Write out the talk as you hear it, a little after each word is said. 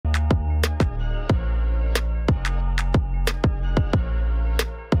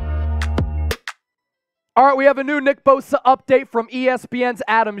All right, we have a new Nick Bosa update from ESPN's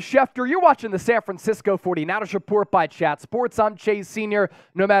Adam Schefter. You're watching the San Francisco 49ers Report by Chat Sports. I'm Chase Sr.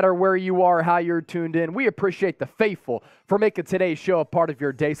 No matter where you are, how you're tuned in, we appreciate the faithful for making today's show a part of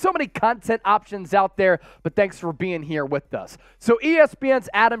your day. So many content options out there, but thanks for being here with us. So ESPN's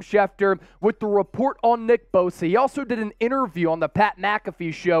Adam Schefter with the report on Nick Bosa. He also did an interview on the Pat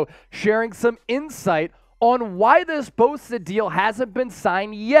McAfee show sharing some insight on why this Bosa deal hasn't been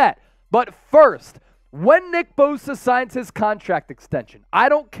signed yet. But first, when Nick Bosa signs his contract extension, I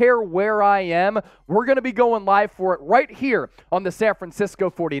don't care where I am, we're going to be going live for it right here on the San Francisco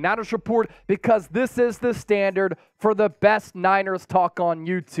 49ers Report because this is the standard for the best Niners talk on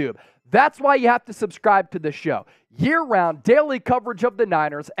YouTube. That's why you have to subscribe to the show. Year-round, daily coverage of the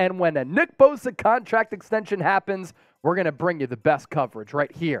Niners, and when a Nick Bosa contract extension happens, we're going to bring you the best coverage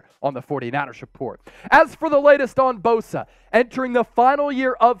right here on the 49ers Report. As for the latest on Bosa, entering the final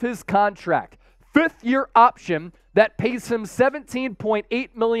year of his contract, fifth-year option that pays him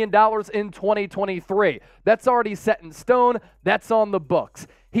 $17.8 million in 2023. That's already set in stone. That's on the books.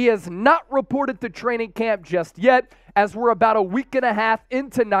 He has not reported to training camp just yet, as we're about a week and a half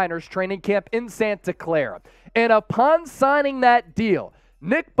into Niners training camp in Santa Clara. And upon signing that deal,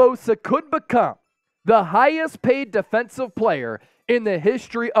 Nick Bosa could become the highest-paid defensive player in the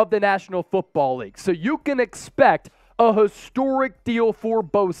history of the National Football League. So you can expect a historic deal for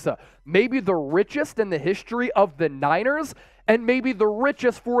Bosa. Maybe the richest in the history of the Niners, and maybe the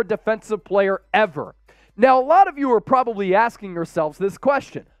richest for a defensive player ever. Now, a lot of you are probably asking yourselves this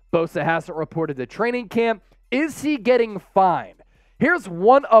question. Bosa hasn't reported to training camp. Is he getting fined? Here's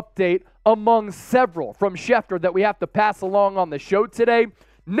one update among several from Schefter that we have to pass along on the show today.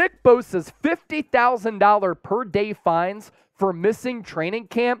 Nick Bosa's $50,000 per day fines for missing training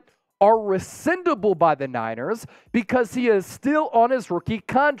camp are rescindable by the Niners because he is still on his rookie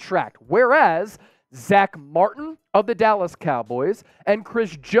contract, whereas Zach Martin of the Dallas Cowboys and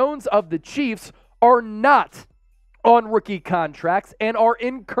Chris Jones of the Chiefs are not on rookie contracts and are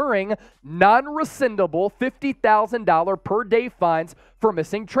incurring non-rescindable $50,000 per day fines for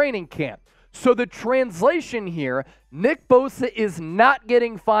missing training camp. So the translation here, Nick Bosa is not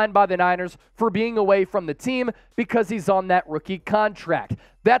getting fined by the Niners for being away from the team because he's on that rookie contract.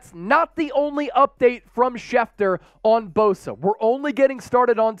 That's not the only update from Schefter on Bosa. We're only getting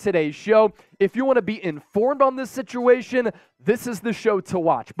started on today's show. If you want to be informed on this situation, this is the show to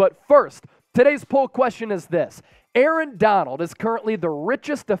watch. But first, today's poll question is this. Aaron Donald is currently the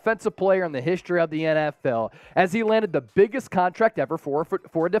richest defensive player in the history of the NFL as he landed the biggest contract ever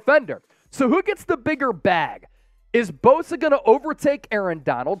for a defender. So who gets the bigger bag? Is Bosa going to overtake Aaron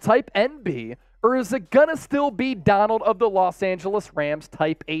Donald, type NB, or is it going to still be Donald of the Los Angeles Rams,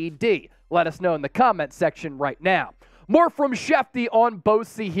 type AD? Let us know in the comment section right now. More from Schefter on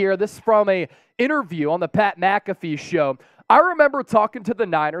Bosa here. This is from an interview on the Pat McAfee show. I remember talking to the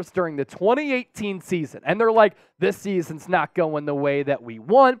Niners during the 2018 season, and they're like, this season's not going the way that we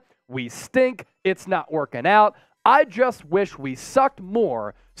want. We stink. It's not working out. I just wish we sucked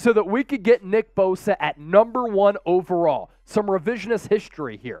more so that we could get Nick Bosa at #1 overall. Some revisionist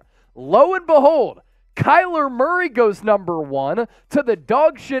history here. Lo and behold, Kyler Murray goes #1 to the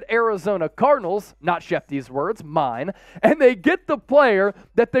dogshit Arizona Cardinals, not Schefty's words, mine, and they get the player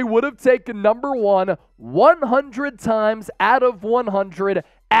that they would have taken #1 100 times out of 100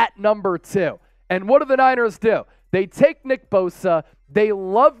 at #2. And what do the Niners do? They take Nick Bosa. They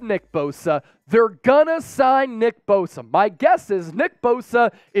love Nick Bosa. They're going to sign Nick Bosa. My guess is Nick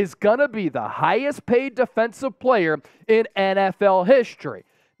Bosa is going to be the highest paid defensive player in NFL history.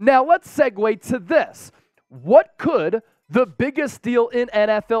 Now, let's segue to this. What could the biggest deal in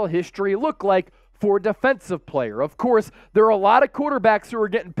NFL history look like for a defensive player? Of course, there are a lot of quarterbacks who are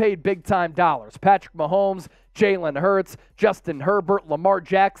getting paid big-time dollars. Patrick Mahomes, Jalen Hurts, Justin Herbert, Lamar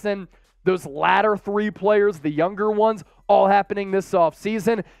Jackson. Those latter three players, the younger ones, all happening this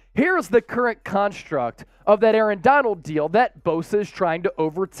offseason. Here's the current construct of that Aaron Donald deal that Bosa is trying to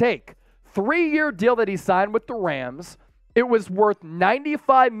overtake. 3-year deal that he signed with the Rams. It was worth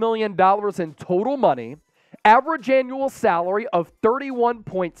 $95 million in total money, average annual salary of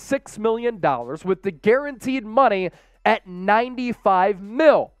 $31.6 million with the guaranteed money at $95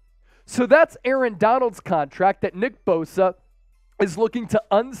 million. So that's Aaron Donald's contract that Nick Bosa is looking to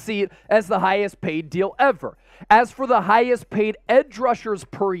unseat as the highest paid deal ever. As for the highest paid edge rushers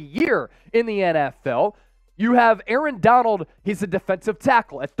per year in the NFL, you have Aaron Donald, he's a defensive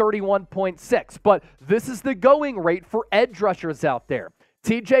tackle at 31.6, but this is the going rate for edge rushers out there.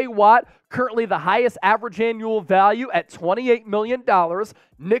 TJ Watt, currently the highest average annual value at $28 million.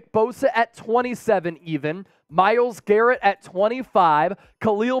 Nick Bosa at 27 even. Myles Garrett at 25.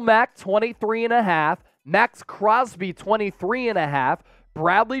 Khalil Mack, 23.5. Max Crosby, 23.5.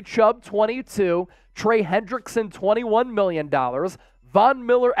 Bradley Chubb, 22. Trey Hendrickson, $21 million. Von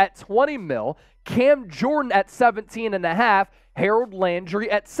Miller at $20 million. Cam Jordan at 17.5. Harold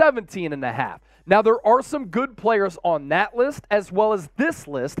Landry at 17.5. Now, there are some good players on that list as well as this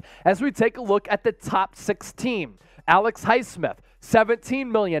list as we take a look at the top 16. Alex Highsmith,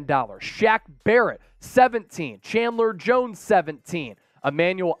 $17 million. Shaq Barrett, 17. Chandler Jones, 17.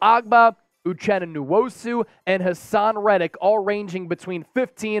 Emmanuel Agba, Uchenna Nwosu, and Hassan Reddick, all ranging between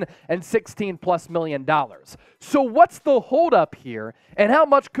 15 and 16 plus million dollars. So what's the holdup here, and how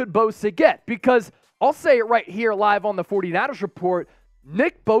much could Bosa get? Because I'll say it right here live on the 49ers Report,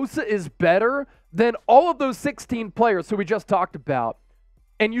 Nick Bosa is better than all of those 16 players who we just talked about,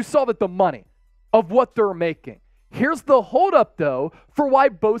 and you saw that the money of what they're making. Here's the holdup, though, for why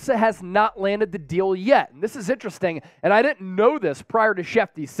Bosa has not landed the deal yet. And this is interesting, and I didn't know this prior to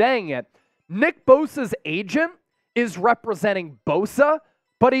Schefter saying it. Nick Bosa's agent is representing Bosa,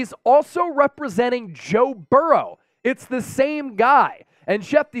 but he's also representing Joe Burrow. It's the same guy. And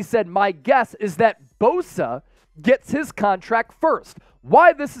Schefter said, my guess is that Bosa gets his contract first.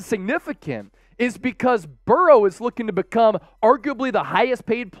 Why this is significant is because Burrow is looking to become arguably the highest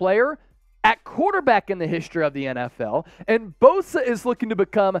paid player at quarterback in the history of the NFL, and Bosa is looking to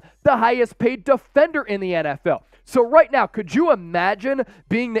become the highest paid defender in the NFL. So right now, could you imagine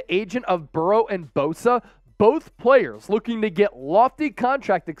being the agent of Burrow and Bosa, both players looking to get lofty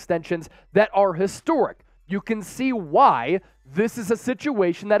contract extensions that are historic? You can see why this is a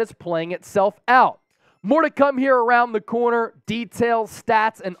situation that is playing itself out. More to come here around the corner, details,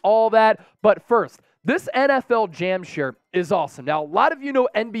 stats, and all that. But first, this NFL Jam shirt is awesome. Now, a lot of you know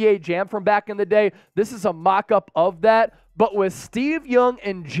NBA Jam from back in the day. This is a mock-up of that, but with Steve Young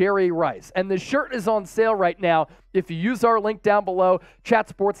and Jerry Rice. And the shirt is on sale right now. If you use our link down below,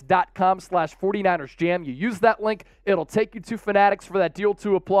 chatsports.com/49ersjam, you use that link, it'll take you to Fanatics for that deal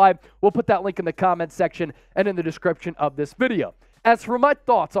to apply. We'll put that link in the comment section and in the description of this video. As for my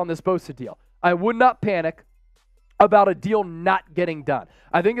thoughts on this Bosa deal, I would not panic about a deal not getting done.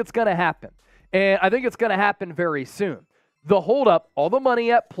 I think it's going to happen. And I think it's going to happen very soon. The holdup, all the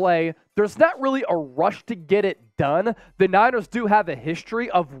money at play, there's not really a rush to get it done. The Niners do have a history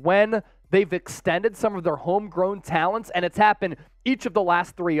of when they've extended some of their homegrown talents, and it's happened each of the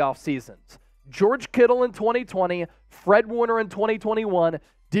last 3 off seasons. George Kittle in 2020, Fred Warner in 2021,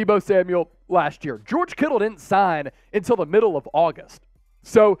 Deebo Samuel last year. George Kittle didn't sign until the middle of August.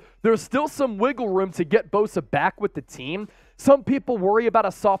 So there's still some wiggle room to get Bosa back with the team. Some people worry about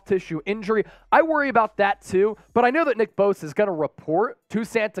a soft tissue injury. I worry about that too, but I know that Nick Bosa is going to report to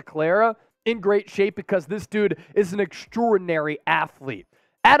Santa Clara in great shape because this dude is an extraordinary athlete.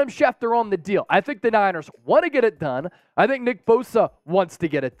 Adam Schefter on the deal. I think the Niners want to get it done. I think Nick Bosa wants to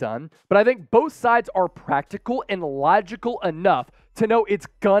get it done, but I think both sides are practical and logical enough to know it's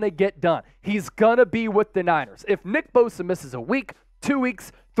going to get done. He's going to be with the Niners. If Nick Bosa misses a week, 2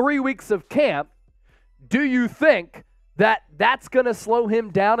 weeks, 3 weeks of camp, do you think that that's going to slow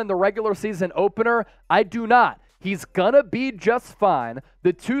him down in the regular season opener? I do not. He's going to be just fine.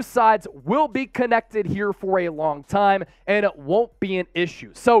 The two sides will be connected here for a long time, and it won't be an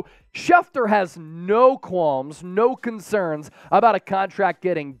issue. So Schefter has no qualms, no concerns about a contract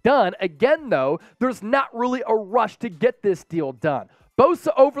getting done. Again, though, there's not really a rush to get this deal done.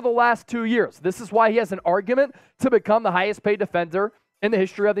 Bosa over the last 2 years, this is why he has an argument to become the highest paid defender in the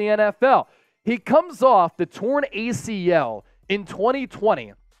history of the NFL. He comes off the torn ACL in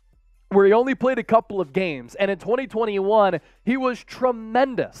 2020, where he only played a couple of games, and in 2021, he was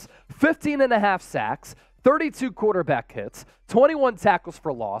tremendous. 15.5 sacks, 32 quarterback hits, 21 tackles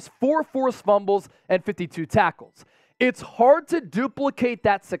for loss, 4 forced fumbles, and 52 tackles. It's hard to duplicate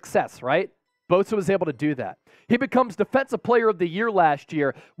that success, right? Bosa was able to do that. He becomes Defensive Player of the Year last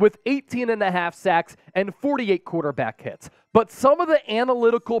year with 18.5 sacks and 48 quarterback hits. But some of the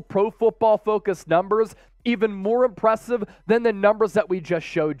analytical Pro Football Focus numbers, even more impressive than the numbers that we just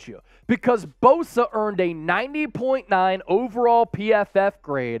showed you. Because Bosa earned a 90.9 overall PFF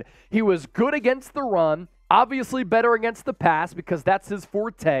grade. He was good against the run, obviously better against the pass because that's his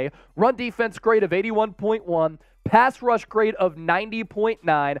forte. Run defense grade of 81.1, pass rush grade of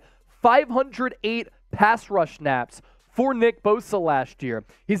 90.9, 508 pass rush snaps for Nick Bosa last year.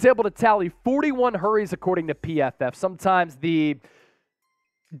 He's able to tally 41 hurries according to PFF. Sometimes the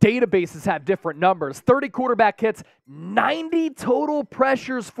databases have different numbers. 30 quarterback hits, 90 total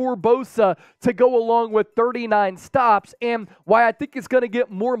pressures for Bosa to go along with 39 stops. And why I think he's going to get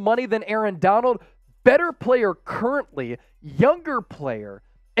more money than Aaron Donald, better player currently, younger player.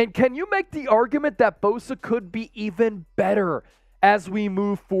 And can you make the argument that Bosa could be even better as we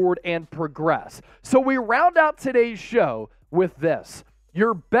move forward and progress. So we round out today's show with this.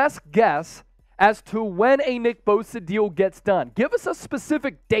 Your best guess as to when a Nick Bosa deal gets done. Give us a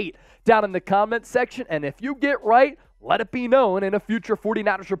specific date down in the comments section, and if you get right, let it be known in a future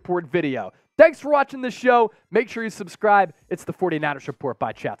 49ers Report video. Thanks for watching the show. Make sure you subscribe. It's the 49ers Report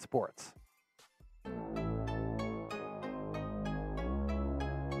by Chat Sports.